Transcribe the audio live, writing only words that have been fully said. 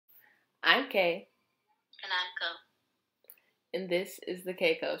I'm Kay, And I'm Co. and this is the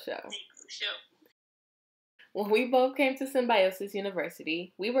Keiko Show. Show. When we both came to Symbiosis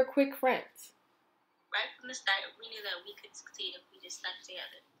University, we were quick friends. Right from the start, we knew that we could succeed if we just stuck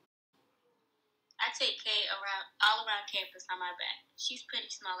together. I take Kay all around campus on my back. She's pretty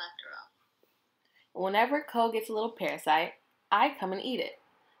small after all. Whenever Co gets a little parasite, I come and eat it.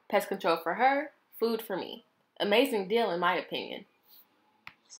 Pest control for her, food for me. Amazing deal in my opinion.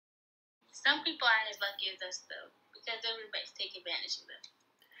 Some people aren't as lucky as us though, because their roommates take advantage of them.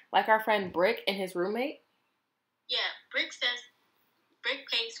 Like our friend Brick and his roommate? Yeah, Brick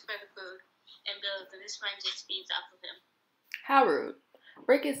pays for the food and bills, and this friend just feeds off of him. How rude.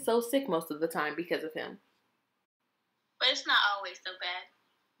 Brick is so sick most of the time because of him. But it's not always so bad.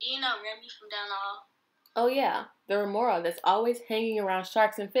 Do you know Remy from down the hall? Oh yeah, the remora that's always hanging around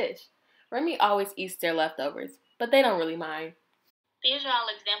sharks and fish. Remy always eats their leftovers, but they don't really mind. These are all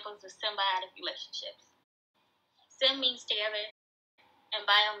examples of symbiotic relationships. Sym means together, and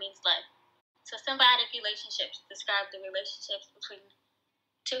bio means life. So symbiotic relationships describe the relationships between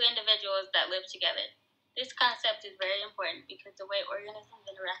two individuals that live together. This concept is very important because the way organisms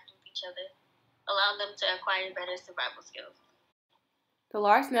interact with each other allow them to acquire better survival skills. The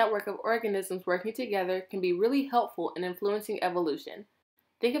large network of organisms working together can be really helpful in influencing evolution.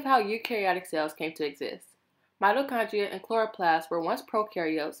 Think of how eukaryotic cells came to exist. Mitochondria and chloroplasts were once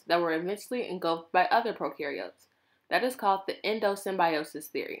prokaryotes that were eventually engulfed by other prokaryotes. That is called the endosymbiosis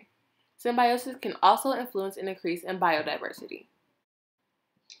theory. Symbiosis can also influence an increase in biodiversity.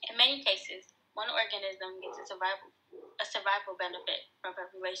 In many cases, one organism gets a survival benefit from a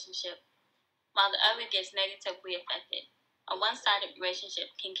relationship, while the other gets negatively affected. A one-sided relationship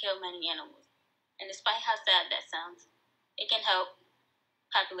can kill many animals, and despite how sad that sounds, it can help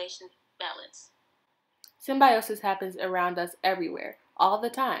population balance. Symbiosis happens around us everywhere, all the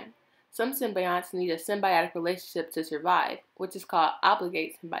time. Some symbionts need a symbiotic relationship to survive, which is called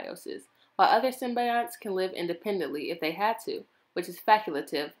obligate symbiosis, while other symbionts can live independently if they had to, which is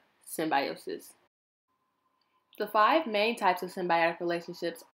facultative symbiosis. The 5 main types of symbiotic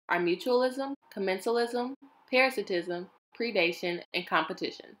relationships are mutualism, commensalism, parasitism, predation, and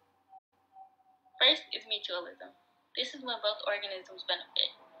competition. First is mutualism. This is when both organisms benefit.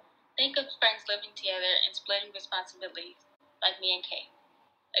 Think of friends living together and splitting responsibilities, like me and Kay.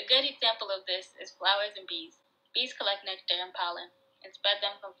 A good example of this is flowers and bees. Bees collect nectar and pollen and spread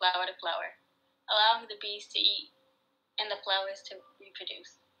them from flower to flower, allowing the bees to eat and the flowers to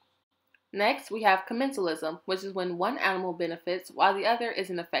reproduce. Next, we have commensalism, which is when one animal benefits while the other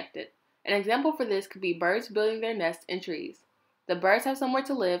isn't affected. An example for this could be birds building their nests in trees. The birds have somewhere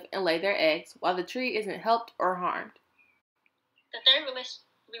to live and lay their eggs, while the tree isn't helped or harmed. The third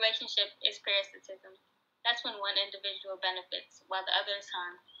relationship is parasitism. That's when one individual benefits while the other is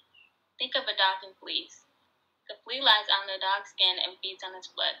harmed. Think of a dog and fleas. The flea lies on the dog's skin and feeds on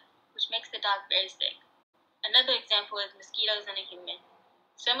its blood, which makes the dog very sick. Another example is mosquitoes and a human.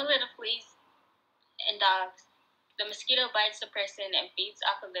 Similar to fleas and dogs, the mosquito bites the person and feeds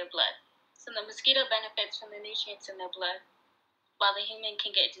off of their blood. So the mosquito benefits from the nutrients in their blood, while the human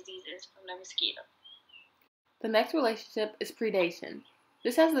can get diseases from the mosquito. The next relationship is predation.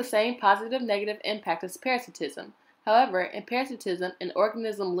 This has the same positive-negative impact as parasitism. However, in parasitism, an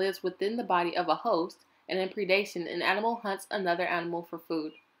organism lives within the body of a host, and in predation, an animal hunts another animal for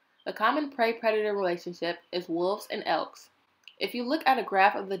food. A common prey-predator relationship is wolves and elks. If you look at a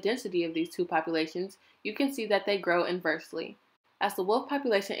graph of the density of these two populations, you can see that they grow inversely. As the wolf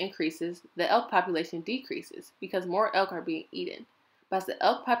population increases, the elk population decreases because more elk are being eaten. But as the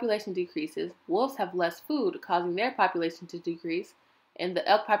elk population decreases, wolves have less food, causing their population to decrease, and the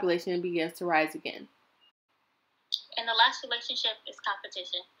elk population begins to rise again. And the last relationship is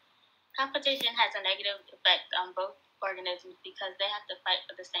competition. Competition has a negative effect on both organisms because they have to fight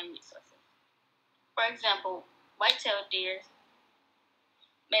for the same resources. For example, white-tailed deer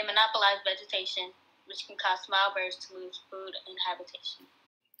may monopolize vegetation, which can cause small birds to lose food and habitation.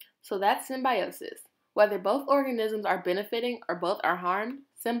 So that's symbiosis. Whether both organisms are benefiting or both are harmed,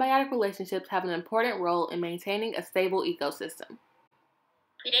 symbiotic relationships have an important role in maintaining a stable ecosystem.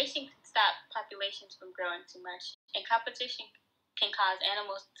 Predation can stop populations from growing too much, and competition can cause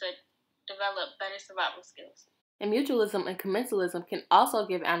animals to develop better survival skills. And mutualism and commensalism can also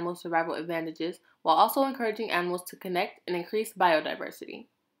give animals survival advantages while also encouraging animals to connect and increase biodiversity.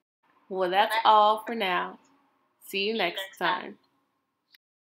 Well, that's all for now. See you next time.